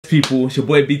people, it's your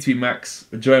boy BT Max,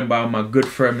 joined by my good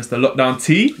friend Mr.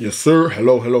 LockdownT. Yes sir,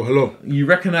 hello, hello, hello. You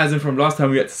recognise him from last time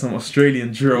we went to some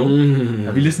Australian drill.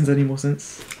 Have you listened to any more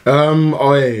since?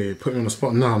 Oh yeah, put me on the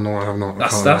spot. No, I have not.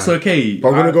 That's okay. But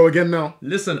I'm gonna go again now.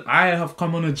 Listen, I have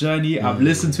come on a journey, I've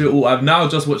listened to it all. I've now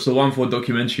just watched the ONEFOUR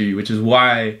documentary, which is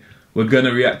why we're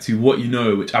gonna react to What You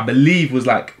Know, which I believe was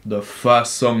like the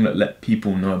first song that let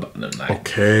people know about them. Like,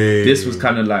 okay. This was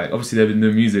kind of like, obviously they've been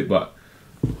doing music, but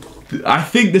I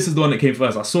think this is the one that came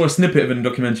first. I saw a snippet of it in the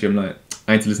documentary. I'm like,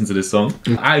 I need to listen to this song.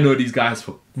 I know these guys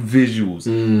for visuals.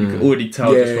 You can already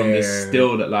tell just from this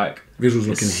still that like visuals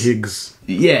looking Higgs.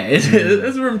 Yeah,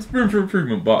 there's room for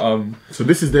improvement. But so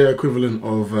this is their equivalent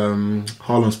of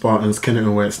Harlem Spartans,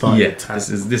 Kennington where it started. Yeah,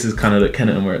 this is kind of like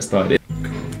Kennington where it started.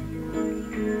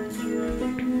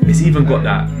 It's even got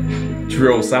that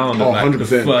drill sound of like the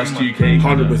first UK.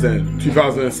 100%.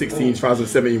 2016,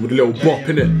 2017 with a little bop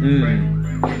in it.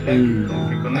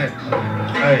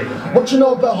 What you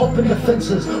know about hopping the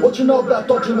fences? What you know about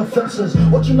dodging offences?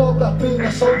 What you know about being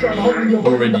a soldier and holding your own?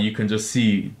 Already you can just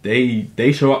see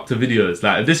they show up to videos.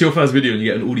 Like if this is your first video and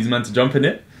you're getting all these men to jump in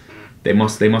it, they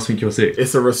must think you're sick.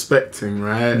 It's a respect thing,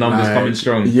 right? Numbers coming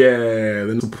strong. Yeah,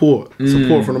 then support from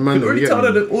the man. You can already tell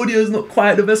that the audio is not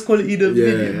quite the best quality of the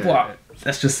video, but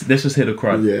let's just hear the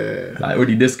crowd. Yeah, like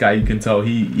already this guy, you can tell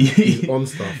he's on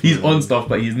stuff. He's on stuff,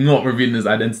 but he's not revealing his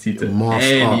identity to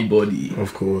anybody.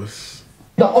 Of course.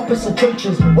 The opposite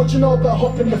churches. What you know about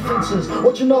hopping the fences?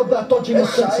 What you know about dodging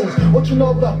offences? What you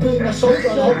know about being a soldier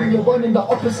and holding your own in the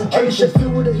opposite churches?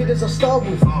 Feel with the hitters I start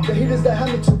with, the hitters that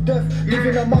hand it to death.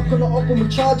 Leaving a mark on the up when we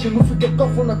charge him. If we get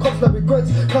off on the cops like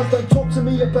regrets. Cause don't talk to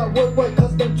me about work,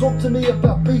 cause don't talk to me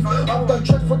about beef. I've done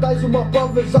dreadful days with my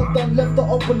brothers, I've done left the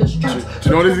up on the streets. Do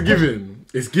you know what it's giving?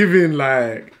 It's giving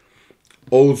like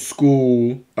old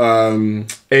school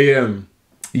AM.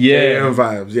 Yeah, AM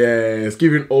vibes. Yeah, it's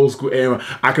giving old school AM.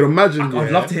 I can imagine.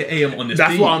 I'd love to hear AM on this.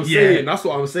 That's what I'm saying. That's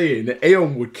what I'm saying. The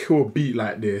AM would kill a beat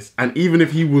like this, and even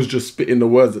if he was just spitting the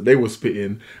words that they were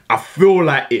spitting, I feel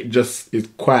like it just is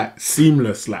quite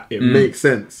seamless. Like it makes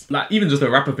sense. Like even just a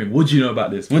rapper thing. What do you know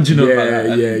about this? What do you know about that?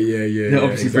 And yeah. They're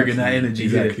obviously bringing that energy.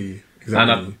 Exactly.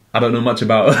 And I don't know much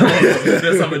about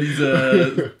some of these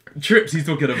trips he's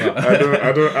talking about. I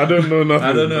don't know nothing.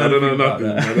 I don't know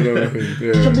nothing.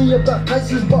 To me about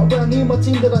places, but around here my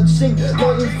team that I sing.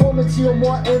 No informity on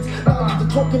my end, they're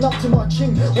talking up to my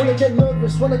chin. Wanna get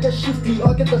nervous, wanna get shifty,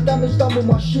 I get the damage done with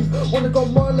my shift. Wanna go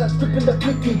more like flipping the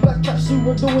blicky, black cat suit,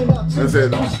 we're doing that too. That's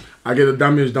it. I get the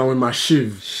damage done with my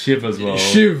shiv. Shiv as well.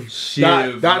 Shiv.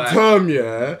 That term,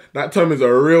 yeah. That term is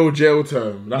a real jail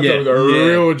term. That term is a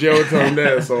real jail term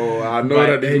there. So I know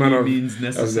that these men have means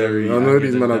necessary. I know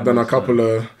these men have done a couple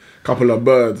of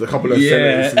birds, a couple of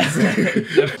sentences.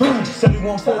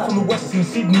 71 from the west in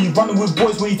Sydney, running with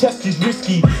boys where he test is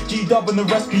risky. G-dub and the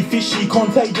rest be fishy,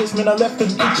 contagious, man I left them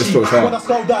itchy. When I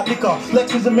stole that liquor,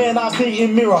 Lex is a man I see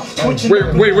in mirror.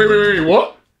 Wait,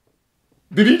 what?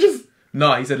 Did he just?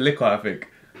 No, he said liquor, I think.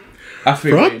 I was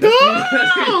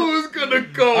gonna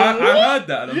go. I heard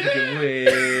that and I'm thinking,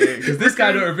 wait, because this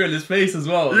guy don't reveal his face as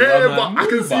well. Yeah, but I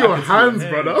can see your hands,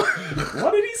 brother.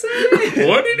 What did he say?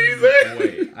 What did he say?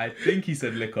 Wait, I think he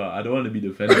said liquor. I don't want to be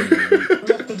defending him.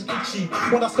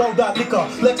 When I stole that liquor,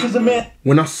 Lex is a man.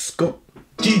 When I stole.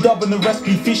 G-dub and the rest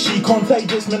be fishy,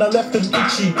 contagious, man I left them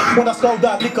itchy. When I stole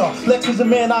that liquor, Lex is a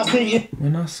man I see it.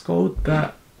 When I scold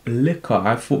that liquor,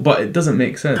 I thought, but it doesn't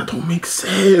make sense. That don't make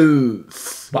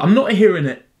sense. But I'm not hearing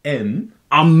an N.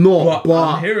 I'm not, but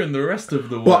I'm hearing the rest of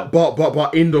the word.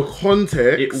 But in the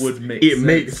context, it would make sense. It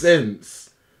makes sense.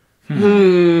 I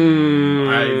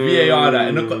VAR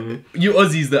that. You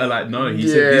Aussies that are like, no, he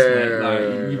said this, man.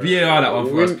 Like, VAR that one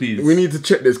for us, please. We need to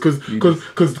check this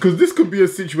because this could be a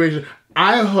situation.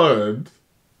 I heard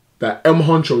that M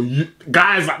Huncho,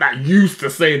 guys like that used to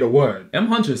say the word. M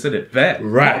Huncho said it there.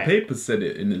 Right. Papers said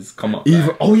it in his come up.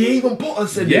 Even Potter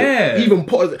said it. Yeah. Even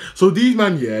Potter. So these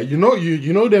man, you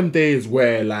know them days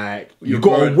where like you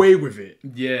got away with it.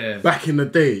 Yeah. Back in the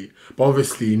day. But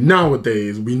obviously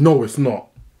nowadays we know it's not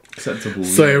acceptable.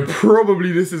 So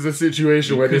probably this is a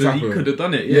situation where this happened. He could have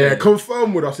done it. Yeah,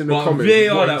 confirm with us in the comments.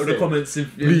 VAR that with the comments.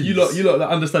 If you lot like,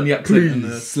 understand the accent and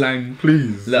the slang,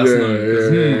 please let us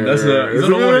know. He's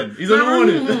on a warning. He's on a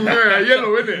warning. Yeah,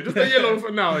 yellow, innit? Just a yellow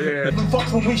for now. Yeah.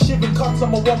 Fuck when we shivering cuts,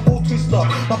 I'm a one-ball twister.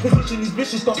 My position is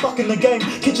vicious, got stuck in the game.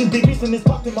 Kitchen big missing is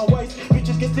tucked in my waist.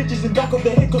 Bitches get stitches in back of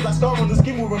the head, cause that scar on the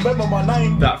skin will remember my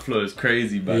name. That flow is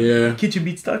crazy, man. Yeah. Kitchen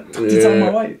beat tucked in my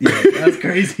waist. Yeah, that's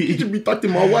crazy. Kitchen beat tucked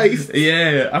in my waist.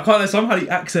 Yeah, I can't. Somehow the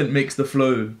accent makes the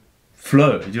flow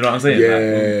flow. Do you know what I'm saying? Yeah. Like,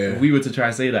 if we were to try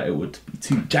and say that, it would be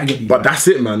too jaggedy. But that's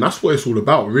it, man. That's what it's all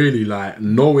about, really. Like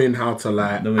knowing how to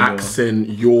like accent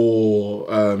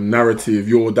your narrative,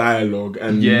 your dialogue,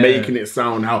 and making it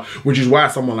sound how. Which is why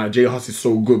someone like J Hus is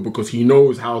so good, because he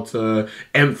knows how to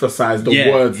emphasize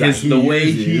the words that he uses. The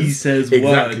way he says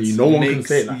exactly. words. No one can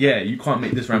say that. Yeah, you can't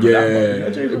make this rhyme with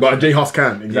that. But J Hus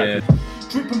can, exactly. Yeah.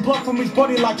 Dripping blood from his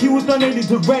body like he was donated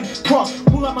to Red Cross.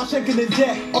 Pull out my check in his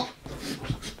jet.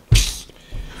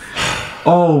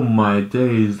 Oh my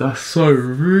days, that's so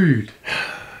rude.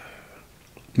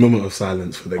 Moment of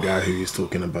silence for the guy who he's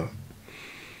talking about.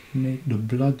 Make the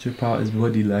blood drip out his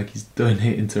body like he's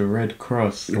donating to Red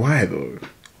Cross. Why though?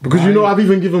 Because you know I've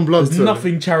even given blood There's to...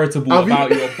 nothing charitable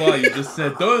about your bar. You just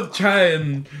said, don't try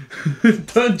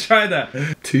that.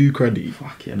 Too cruddy.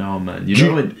 Fucking hell, man. You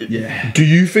know what? Yeah. Do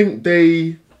you think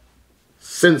they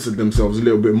censored themselves a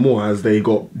little bit more as they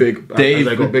got big?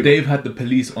 They've had the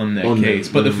police on their case.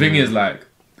 But the thing is, like,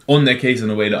 on their case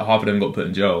in a way that half of them got put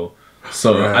in jail.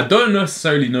 So I don't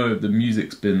necessarily know if the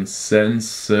music's been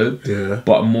censored. Yeah.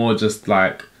 But more just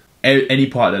like any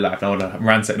part of their life, they would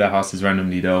ransack their houses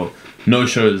randomly. They'll no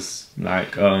shows.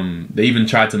 Like they even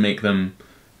tried to make them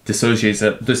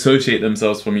dissociate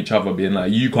themselves from each other, being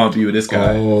like, you can't be with this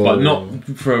guy, but not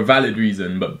for a valid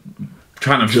reason, but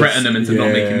trying to threaten them into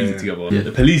not making music together. Yeah.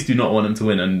 The police do not want them to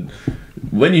win, and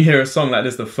when you hear a song like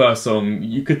this, the first song,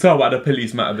 you could tell why the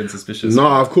police might have been suspicious. No,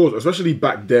 of course, especially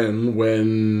back then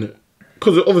when.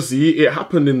 Because obviously it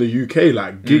happened in the UK,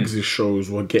 like gigs'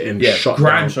 shows were getting shut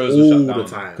down shows all were shut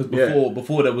the time. Because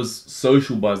before there was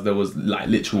social buzz, there was like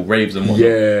literal raves and whatnot.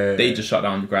 Yeah. They just shut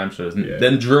down gram shows.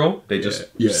 Then drill, they just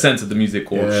censored the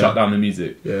music or shut down the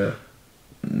music. Yeah.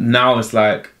 Now it's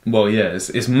like, well, yeah,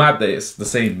 it's mad that it's the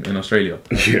same in Australia.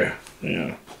 Yeah.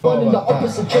 Yeah. In the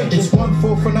opposite trenches. It's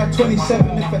 1-4 from that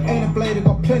 27. If it ain't a blade, I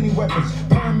got plenty weapons.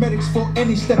 Paramedics for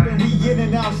any stepping. We in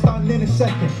and out, starting in a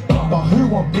second. But who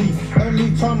want beef?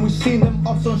 Only time we seen them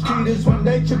off on street is when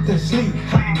they trip to sleep.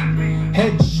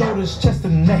 Head, shoulders, chest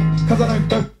and neck. Cause I don't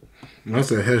go. I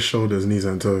said head, shoulders, knees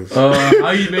and toes. How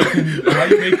are you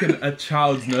making a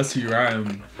child's nursery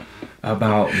rhyme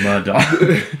about murder?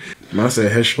 I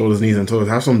said head, shoulders, knees and toes.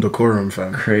 Have some decorum,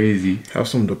 fam. Crazy. Have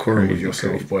some decorum with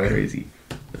yourself, boy. Crazy.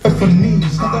 For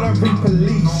knees, cause I don't bring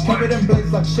police. Cover them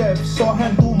blades like chefs, so I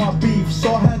handle my beef,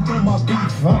 And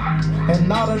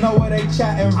I don't know where they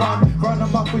chatting, run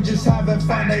them up, we just having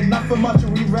fun. Ain't nothing much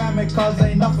and we ramming, cause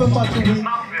ain't nothing much and we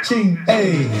ching,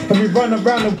 ayy. And we run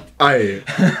around the... Aye.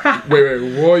 Wait,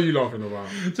 what are you laughing about?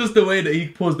 Just the way that he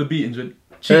paused the beat and just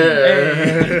ching,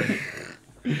 ayy.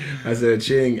 I said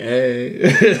ching, eh.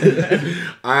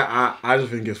 I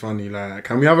just think it's funny. Like,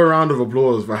 can we have a round of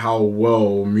applause for how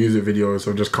well music videos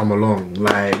have just come along?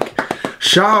 Like,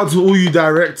 shout out to all you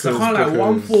directors. So kind of like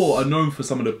ONEFOUR are known for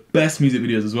some of the best music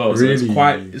videos as well. So really?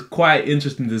 It's quite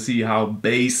interesting to see how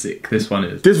basic this one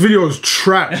is. This video is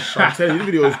trash. I'm telling you, this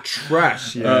video is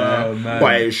trash. Yeah, oh, man.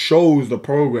 But it shows the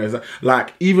progress.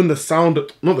 Like even the sound,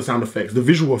 not the sound effects, the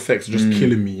visual effects are just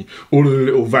killing me. All of the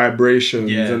little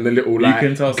vibrations and the little like you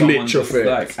can tell glitch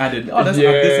effects. Like added. Oh, that's this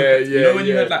effect. You know when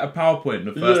you had like a PowerPoint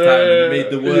the first time and you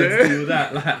made the words do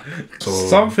that. Like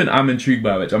something I'm intrigued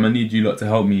by, which I'm gonna need you lot to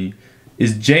help me.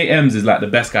 Is JM's is like the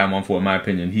best guy in ONEFOUR in my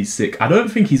opinion. He's sick. I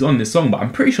don't think he's on this song, but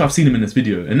I'm pretty sure I've seen him in this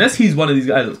video. Unless he's one of these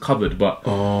guys that's covered, but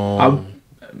I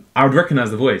would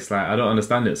recognize the voice. Like I don't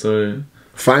understand it, so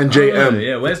find JM.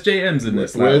 Yeah, where's JM's in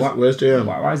this? Like, where's JM?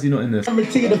 Why is he not in this? I'm a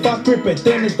tea if I grip it,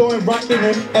 then it's going right in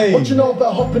him. Ay. What you know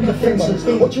about hopping the fences?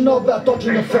 What you know about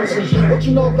dodging the fences? What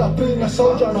you know about being a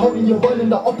soldier and holding your run in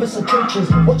the opposite trenches?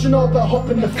 What you know about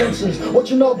hopping the fences? What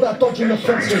you know about dodging the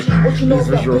fences? What you know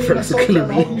about being a soldier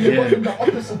and holding your run in the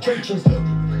opposite trenches?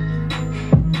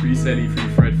 Free Selly, free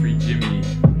Fred, free Jimmy.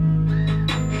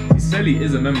 See, Selly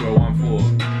is a member of ONEFOUR.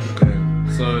 Okay.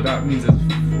 So that means there's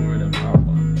 4 of them out.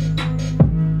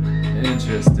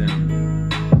 Interesting.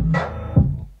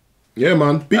 Yeah,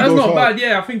 man. Beat That's not hard. bad.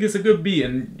 Yeah, I think it's a good beat,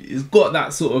 and it's got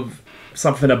that sort of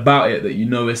something about it that you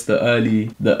know it's the early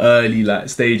like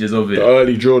stages of it. The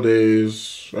early drill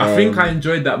days. I think I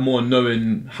enjoyed that more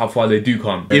knowing how far they do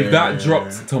come. If that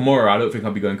dropped tomorrow, I don't think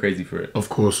I'd be going crazy for it. Of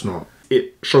course not.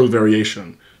 It shows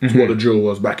variation to what the drill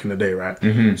was back in the day, right?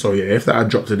 So yeah, if that had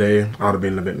dropped today, I'd have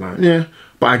been a bit like, yeah.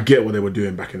 But I get what they were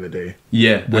doing back in the day.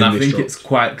 Yeah, and I think it's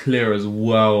quite clear as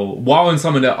well. While in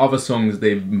some of their other songs,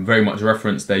 they very much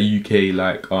reference their UK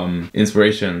like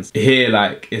inspirations. Here,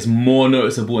 like it's more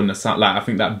noticeable in the sound. Like I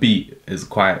think that beat is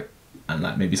quite, and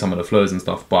like maybe some of the flows and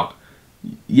stuff. But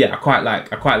yeah, I quite like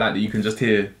that you can just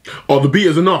hear. Oh, the beat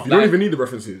is enough. You don't even need the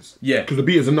references. Yeah, because the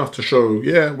beat is enough to show.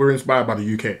 Yeah, we're inspired by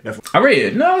the UK. Definitely. I rate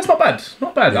it. No, it's not bad.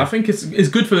 Not bad. Yeah. I think it's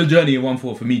good for the journey in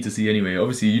ONEFOUR for me to see anyway.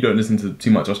 Obviously, you don't listen to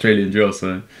too much Australian drill,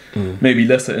 so maybe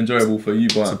less enjoyable for you.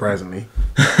 But surprisingly,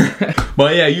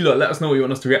 but yeah, you lot, let us know what you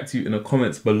want us to react to in the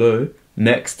comments below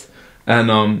next,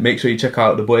 and make sure you check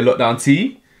out the boy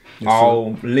LockdownT. Yes,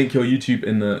 I'll link your YouTube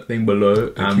in the thing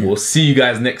below, and we'll see you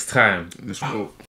guys next time.